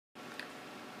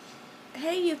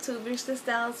Hey YouTubers, the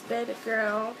Styles Better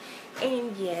Girl,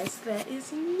 and yes, that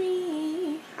is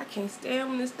me. I can't stand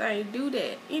when this thing do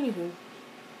that. Anywho,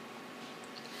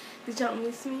 did y'all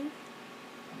miss me?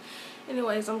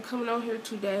 Anyways, I'm coming on here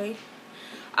today.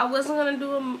 I wasn't gonna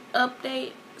do an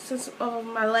update since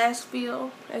my last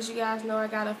fill. As you guys know, I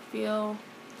got a fill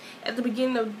at the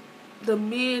beginning of the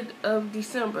mid of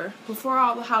December, before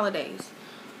all the holidays.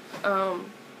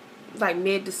 Like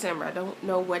mid-December. I don't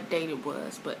know what date it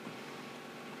was, but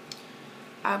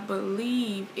I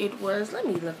believe it was, let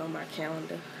me look on my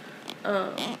calendar.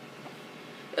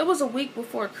 It was a week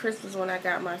before Christmas when I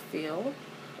got my fill.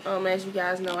 As you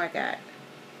guys know, I got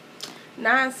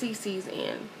 9 cc's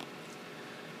in.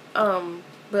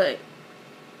 But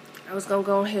I was going to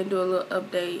go ahead and do a little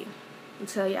update and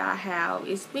tell y'all how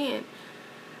it's been.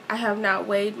 I have not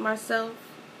weighed myself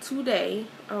today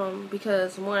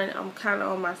because 1, I'm kind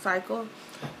of on my cycle.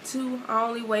 2, I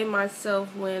only weigh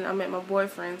myself when I'm at my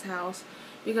boyfriend's house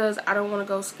because I don't want to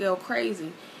go scale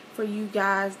crazy. For you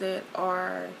guys that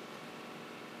are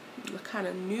kind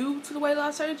of new to the weight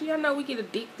loss surgery, I know we get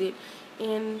addicted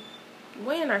in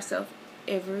weighing ourselves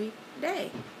every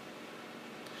day,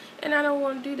 and I don't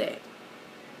want to do that.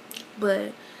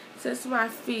 But since my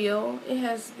fill, it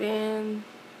has been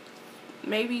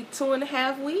maybe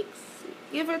 2.5 weeks,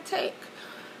 give or take.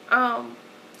 I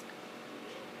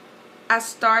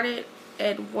started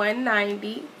at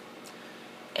 190,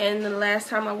 and the last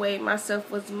time I weighed myself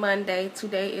was Monday.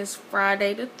 Today is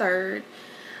Friday the 3rd.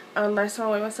 Last time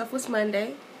I weighed myself was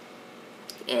Monday,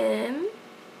 and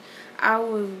I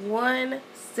was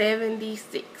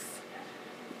 176.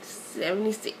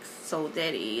 76. So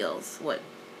that is what,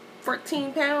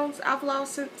 14 pounds I've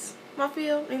lost since my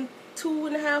fill. In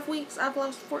 2.5 weeks, I've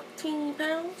lost 14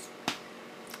 pounds.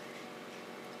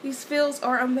 These fills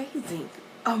are amazing.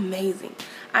 Amazing.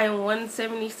 I am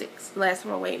 176. Last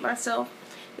time I weighed myself.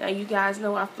 Now you guys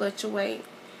know I fluctuate.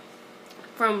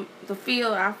 From the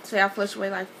field, I say I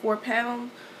fluctuate like 4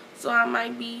 pounds. So I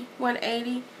might be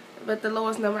 180. But the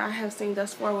lowest number I have seen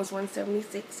thus far was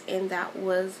 176. And that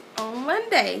was on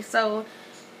Monday. So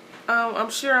I'm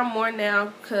sure I'm more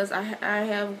now because I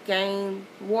have gained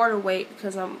water weight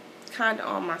because I'm kind of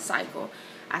on my cycle.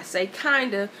 I say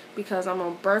kind of because I'm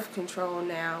on birth control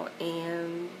now,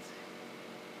 and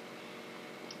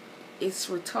it's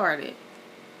retarded.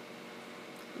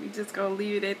 We just gonna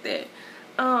leave it at that.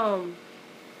 I'm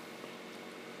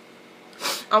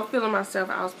feeling myself.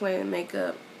 I was playing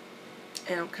makeup,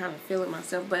 and I'm kind of feeling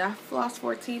myself. But I've lost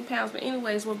 14 pounds. But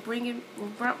anyways, what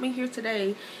brought me here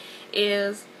today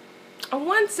is a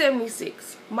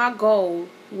 176. My goal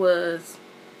was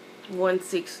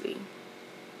 160.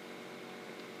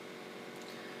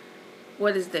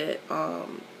 What is that?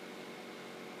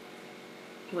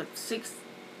 What, 6?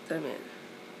 I mean,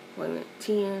 wait a minute,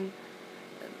 10,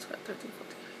 12, 13,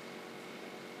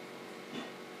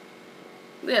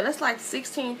 14. Yeah, that's like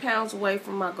 16 pounds away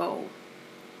from my goal.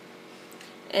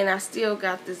 And I still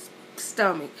got this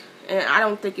stomach. And I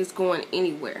don't think it's going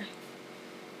anywhere.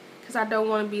 Because I don't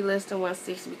want to be less than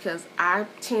 160 because I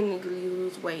tend to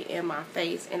lose weight in my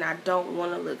face. And I don't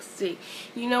want to look sick.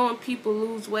 You know, when people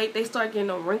lose weight, they start getting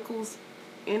them wrinkles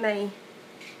in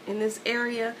this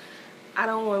area. I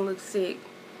don't want to look sick.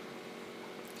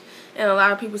 And a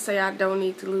lot of people say I don't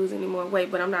need to lose any more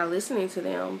weight, but I'm not listening to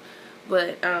them.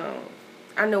 But I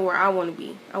know where I want to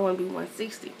be. I want to be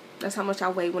 160. That's how much I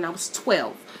weighed when I was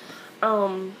 12.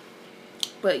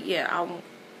 But yeah, I'm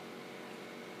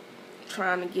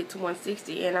trying to get to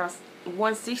 160, and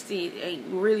 160 ain't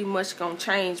really much gonna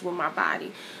change with my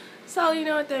body. So you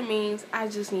know what that means? I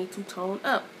just need to tone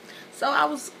up. So I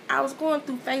was going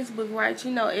through Facebook, right?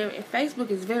 You know, Facebook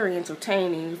is very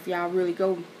entertaining if y'all really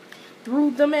go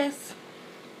through the mess.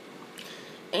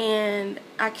 And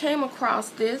I came across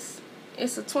this.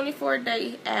 It's a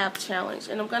 24-day ab challenge,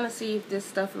 and I'm gonna see if this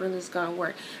stuff really is gonna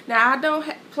work. Now I don't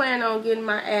plan on getting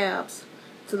my abs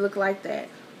to look like that.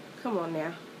 Come on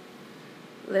now,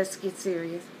 let's get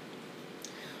serious.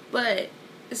 But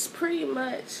it's pretty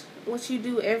much what you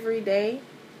do every day.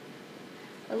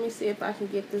 Let me see if I can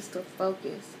get this to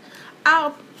focus.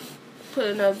 I'll put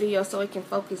another video so it can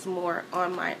focus more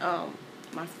on my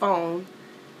my phone.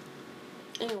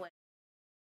 Anyway,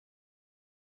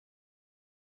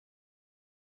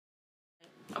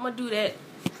 I'm gonna do that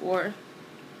for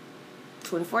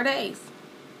 24 days.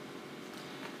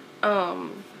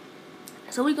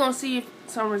 So we're gonna see if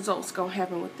some results gonna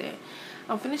happen with that.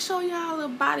 I'm finna show y'all a little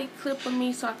body clip of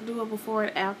me so I can do it before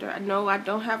and after. I know I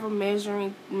don't have a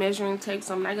measuring tape,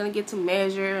 so I'm not gonna get to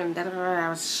measure and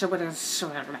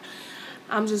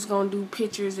I'm just gonna do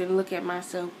pictures and look at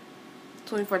myself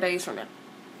 24 days from now.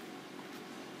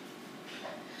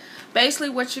 basically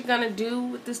what you're gonna do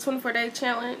with this 24-day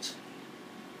challenge,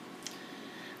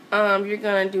 you're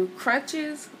gonna do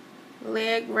crunches,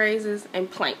 leg raises, and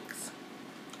planks.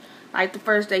 Like the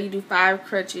first day you do 5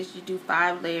 crunches, you do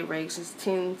 5 leg raises,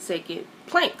 10-second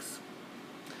planks.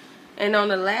 And on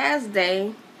the last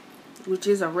day, which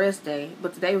is a rest day,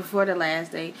 but the day before the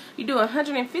last day, you do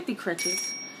 150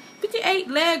 crunches, 58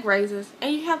 leg raises,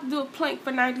 and you have to do a plank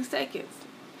for 90 seconds.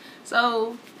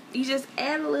 So you just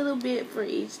add a little bit for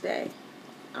each day.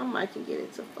 I might can get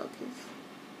it to focus.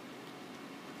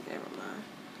 Never mind.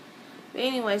 But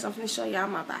anyways, I'm gonna show y'all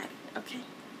my body. Okay,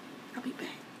 I'll be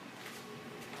back.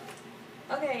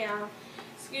 Okay, y'all.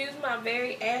 Excuse my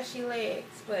very ashy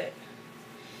legs, but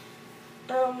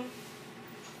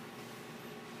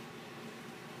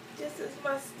this is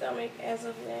my stomach as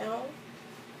of now.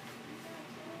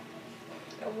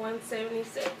 A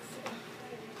 176.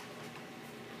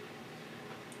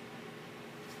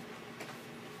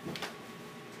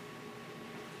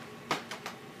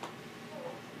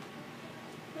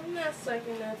 I'm not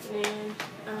sucking nothing in.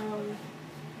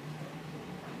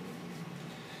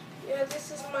 Yeah,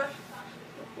 this is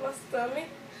my stomach.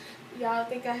 Y'all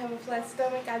think I have a flat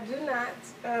stomach? I do not.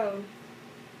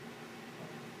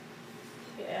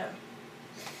 Yeah.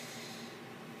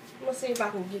 I'm gonna see if I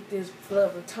can get this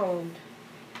blood toned.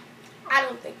 I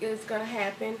don't think it's gonna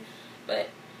happen, but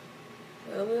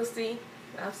we'll see.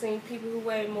 I've seen people who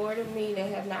weigh more than me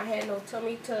that have not had no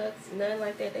tummy tucks, nothing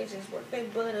like that. They just work their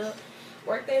butt up,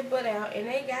 work their butt out, and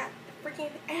they got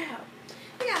freaking abs.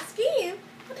 They got skin,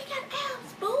 but they got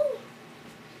abs, boom.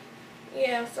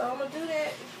 Yeah, so I'm gonna do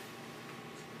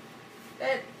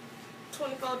that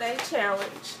 24-day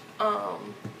challenge.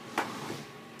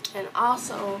 And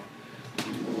also, I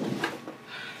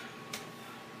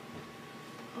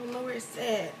don't know where it's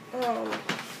at.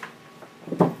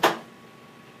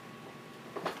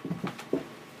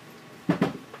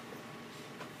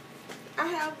 I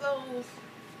have those,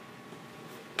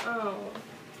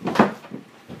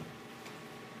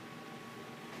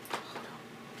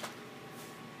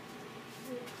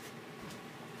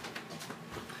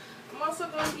 I'm also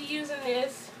going to be using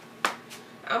this.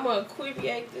 I'm going to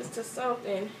equivocate this to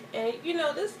something. And, you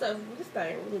know, this thing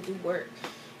really do work.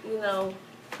 You know,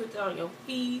 put it on your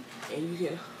feet and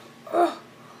you can,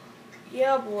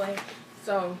 yeah, boy.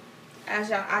 So, as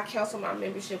y'all, I canceled my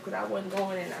membership because I wasn't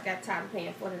going and I got tired of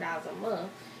paying $40 a month.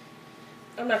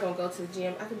 I'm not going to go to the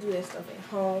gym. I can do that stuff at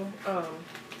home.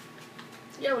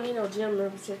 You don't need no gym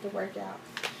membership to work out.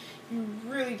 You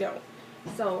really don't.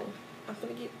 So, I'm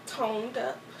going to get toned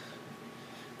up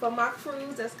for my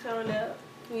cruise that's coming up.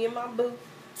 Me and my boo.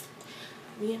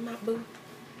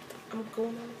 I'm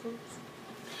going on a cruise.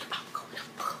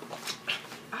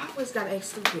 I always gotta act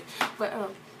stupid. But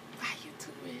bye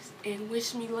YouTubers and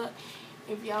wish me luck.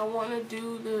 If y'all wanna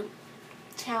do the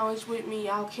challenge with me,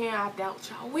 y'all can. I doubt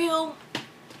y'all will.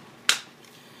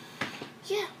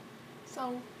 Yeah.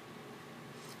 So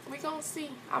we gonna see.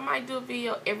 I might do a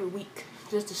video every week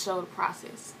just to show the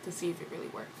process to see if it really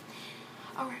works.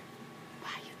 Alright.